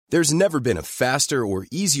There's never been a faster or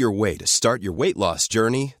easier way to start your weight loss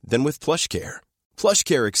journey than with PlushCare.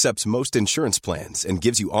 PlushCare accepts most insurance plans and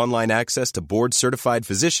gives you online access to board-certified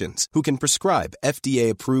physicians who can prescribe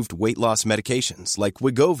FDA-approved weight loss medications like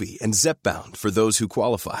Wegovy and Zepbound for those who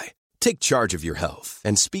qualify. Take charge of your health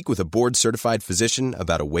and speak with a board-certified physician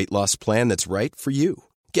about a weight loss plan that's right for you.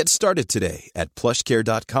 Get started today at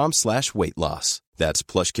plushcare.com/weight loss. That's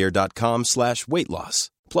plushcare.com/weight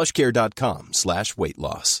loss. plushcare.com/weight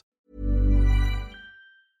loss.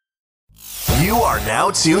 You are now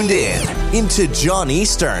tuned into John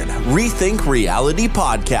Eastern Rethink Reality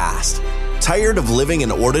Podcast. Tired of living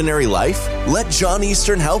an ordinary life? Let John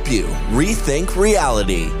Eastern help you rethink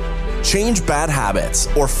reality. Change bad habits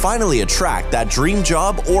or finally attract that dream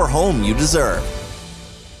job or home you deserve.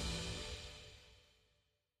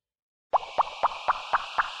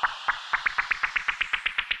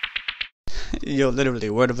 Yo, literally,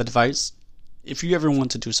 word of advice. If you ever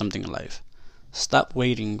want to do something in life, stop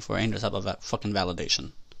waiting for any type of fucking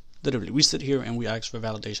validation. Literally, we sit here and we ask for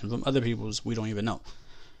validation from other people's we don't even know.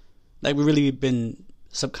 Like, we've really been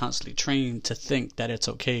subconsciously trained to think that it's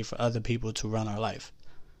okay for other people to run our life.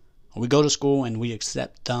 We go to school and we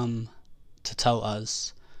accept them to tell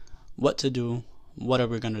us what to do, what are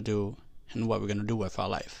we going to do, and what we're going to do with our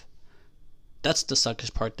life. That's the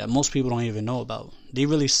suckish part that most people don't even know about. They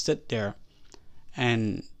really sit there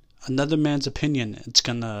and another man's opinion, it's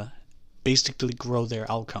going to basically grow their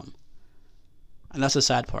outcome. And that's the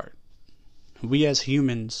sad part. We as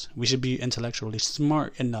humans, we should be intellectually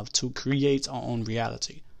smart enough to create our own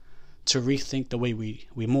reality, to rethink the way we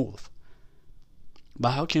move.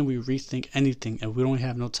 But how can we rethink anything if we don't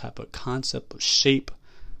have no type of concept or shape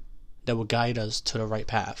that will guide us to the right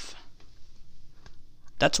path?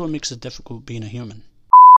 That's what makes it difficult being a human.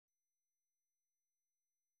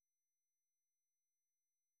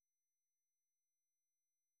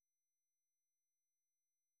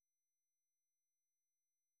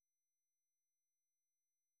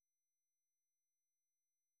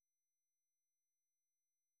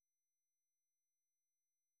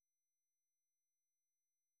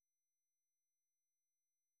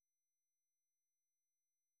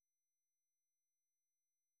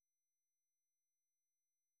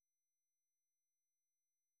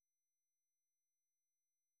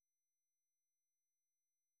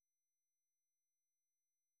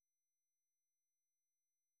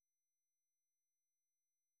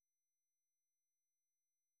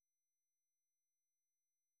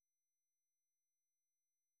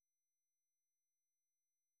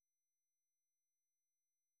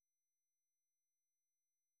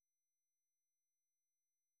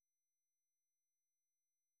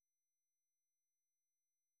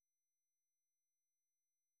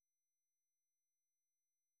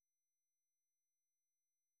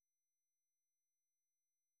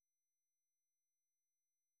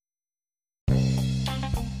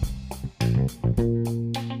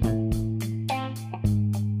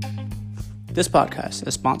 This podcast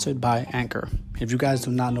is sponsored by Anchor. If you guys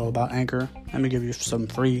do not know about Anchor, let me give you some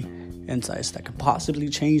free insights that can possibly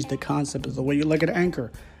change the concept of the way you look at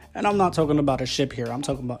Anchor. And I'm not talking about a ship here. I'm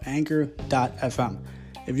talking about Anchor.fm.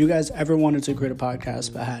 If you guys ever wanted to create a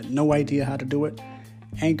podcast but had no idea how to do it,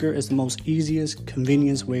 Anchor is the most easiest,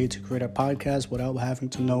 convenience way to create a podcast without having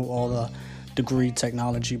to know all the degree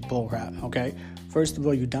technology bullcrap, okay? First of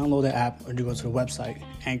all, you download the app or you go to the website,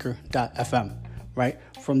 Anchor.fm. Right?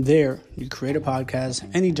 From there, you create a podcast,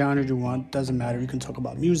 any genre you want, doesn't matter. You can talk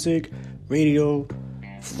about music, radio,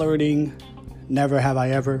 flirting, never have I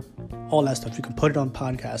ever, all that stuff. You can put it on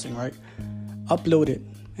podcasting, right? Upload it,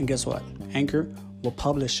 and guess what? Anchor will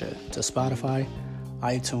publish it to Spotify,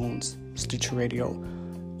 iTunes, Stitcher Radio,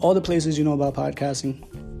 all the places you know about podcasting.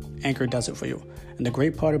 Anchor does it for you. And the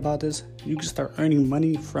great part about this, you can start earning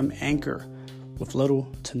money from Anchor with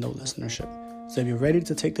little to no listenership. So if you're ready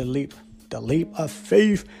to take the leap of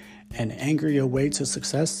faith and anchor your way to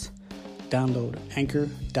success, download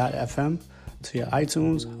Anchor.fm to your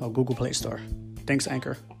iTunes or Google Play Store. Thanks,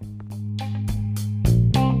 Anchor.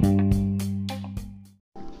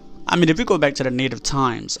 I mean, if we go back to the native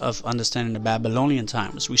times of understanding the Babylonian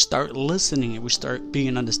times, we start listening and we start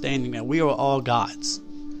being understanding that we are all gods.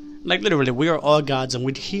 Like, literally, we are all gods, and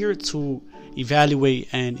we're here to evaluate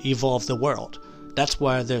and evolve the world. That's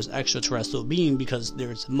why there's extraterrestrial being, because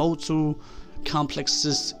there's multiple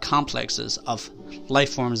complexes of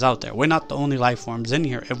life forms out there. We're not the only life forms in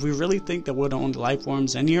here. If we really think that we're the only life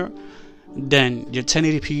forms in here, then your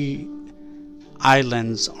 1080p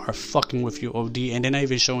islands are fucking with you OD, and they're not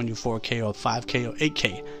even showing you 4K or 5K or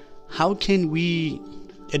 8K. How can we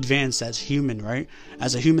advance as human, right?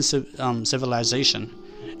 As a human civilization,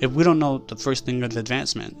 if we don't know the first thing of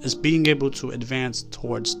advancement, is being able to advance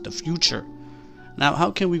towards the future. Now,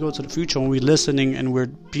 how can we go to the future when we're listening and we're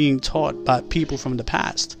being taught by people from the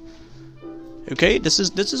past? Okay, this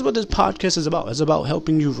is what this podcast is about. It's about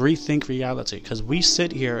helping you rethink reality, because we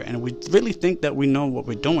sit here and we really think that we know what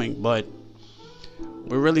we're doing, but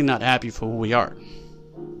we're really not happy for who we are.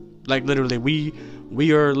 Like, literally,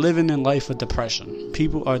 we are living in life with depression.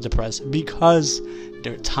 People are depressed because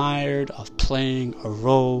they're tired of playing a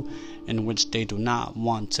role in which they do not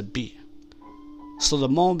want to be. So the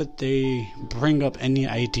moment they bring up any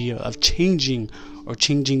idea of changing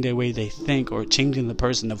their way they think, or changing the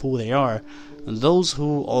person of who they are, those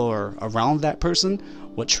who are around that person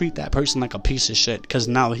will treat that person like a piece of shit, because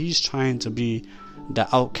now he's trying to be the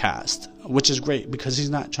outcast, which is great because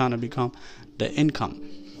he's not trying to become the income.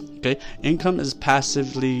 Okay, income is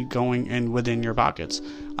passively going in within your pockets.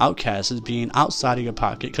 Outcast is being outside of your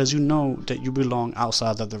pocket because you know that you belong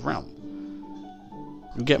outside of the realm.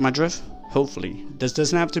 You get my drift? Hopefully. This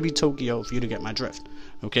doesn't have to be Tokyo for you to get my drift.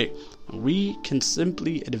 Okay, we can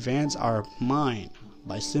simply advance our mind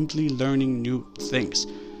by simply learning new things.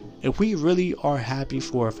 If we really are happy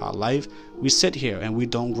for our life, we sit here and we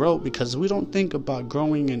don't grow because we don't think about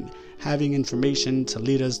growing and having information to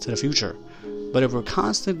lead us to the future. But if we're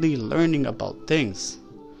constantly learning about things,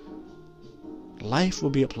 life will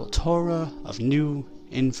be a plethora of new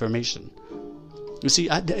information. You see,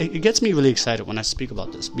 it gets me really excited when I speak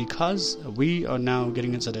about this, because we are now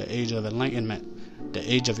getting into the age of enlightenment,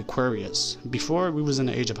 the age of Aquarius. Before, we was in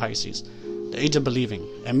the age of Pisces, the age of believing.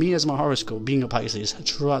 And me, as my horoscope, being a Pisces,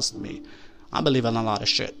 trust me, I believe in a lot of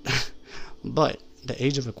shit. But the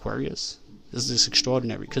age of Aquarius is this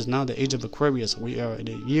extraordinary, because now the age of Aquarius, we are in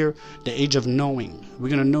the age of knowing. We're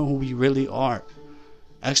going to know who we really are.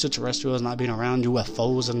 Extraterrestrials not being around,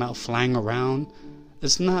 UFOs are not flying around.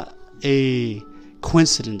 It's not a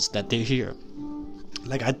coincidence that they're here.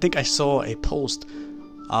 Like, I think I saw a post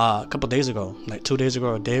a couple days ago, like 2 days ago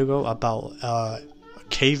or a day ago, about a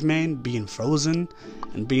caveman being frozen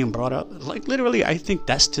and being brought up. Like, literally, I think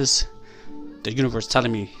that's just the universe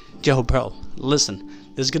telling me, yo, bro, listen,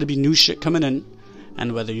 there's gonna be new shit coming in,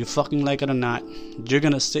 and whether you fucking like it or not, you're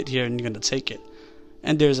gonna sit here and you're gonna take it.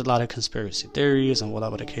 And there's a lot of conspiracy theories and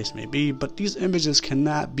whatever the case may be, but these images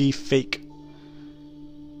cannot be fake.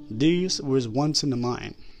 These was once in the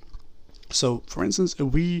mind. So, for instance, if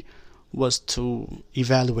we was to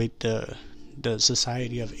evaluate the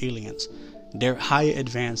society of aliens, they're high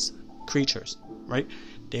advanced creatures, right?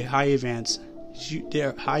 They're high advanced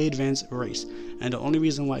race, and the only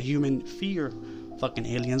reason why humans fear fucking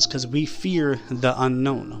aliens, because we fear the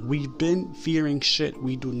unknown. We've been fearing shit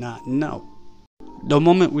we do not know. The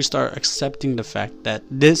moment we start accepting the fact that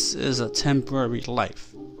this is a temporary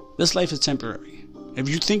life, this life is temporary. If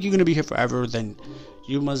you think you're going to be here forever, then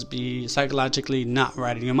you must be psychologically not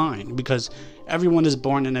right in your mind, because everyone is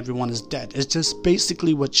born and everyone is dead. It's just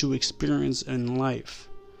basically what you experience in life,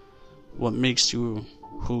 what makes you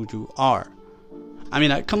who you are. I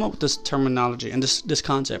mean, I come up with this terminology and this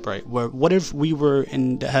concept, right? Where, what if we were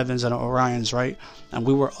in the heavens and Orions, right? And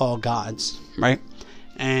we were all gods, right?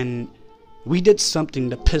 And we did something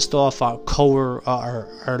that pissed off our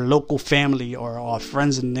local family or our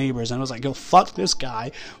friends and neighbors, and it was like, yo, fuck this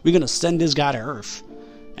guy. We're gonna send this guy to Earth.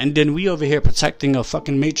 And then we over here protecting a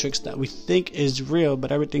fucking matrix that we think is real,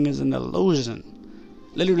 but everything is an illusion.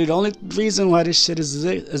 Literally, the only reason why this shit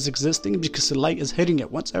is existing is because the light is hitting it.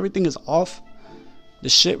 Once everything is off, the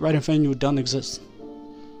shit right in front of you don't exist.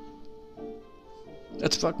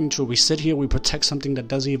 That's fucking true. We sit here, we protect something that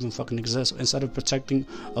doesn't even fucking exist, instead of protecting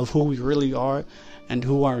of who we really are and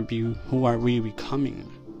who are we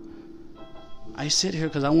becoming. I sit here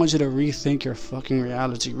because I want you to rethink your fucking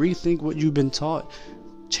reality. Rethink what you've been taught.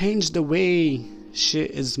 Change the way shit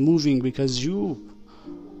is moving, because you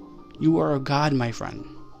are a god, my friend.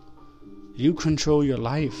 You control your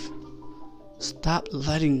life. Stop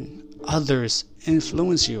letting others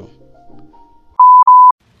influence you.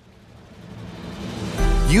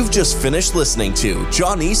 You've just finished listening to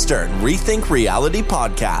John Eastern Rethink Reality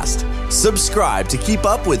Podcast. Subscribe to keep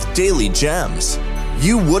up with daily gems.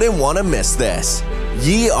 You wouldn't want to miss this.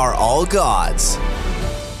 Ye are all gods.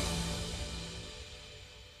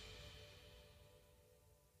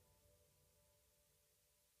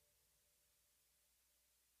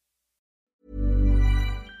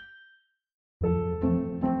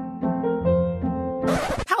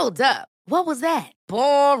 Hold up. What was that?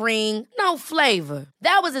 Boring. No flavor.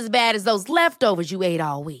 That was as bad as those leftovers you ate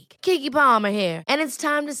all week. Keke Palmer here, and it's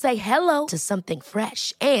time to say hello to something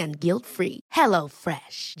fresh and guilt-free. Hello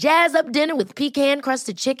Fresh. Jazz up dinner with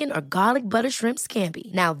pecan-crusted chicken or garlic butter shrimp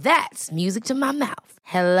scampi. Now that's music to my mouth.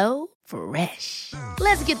 Hello Fresh.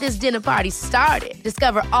 Let's get this dinner party started.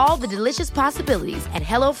 Discover all the delicious possibilities at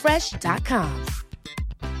HelloFresh.com.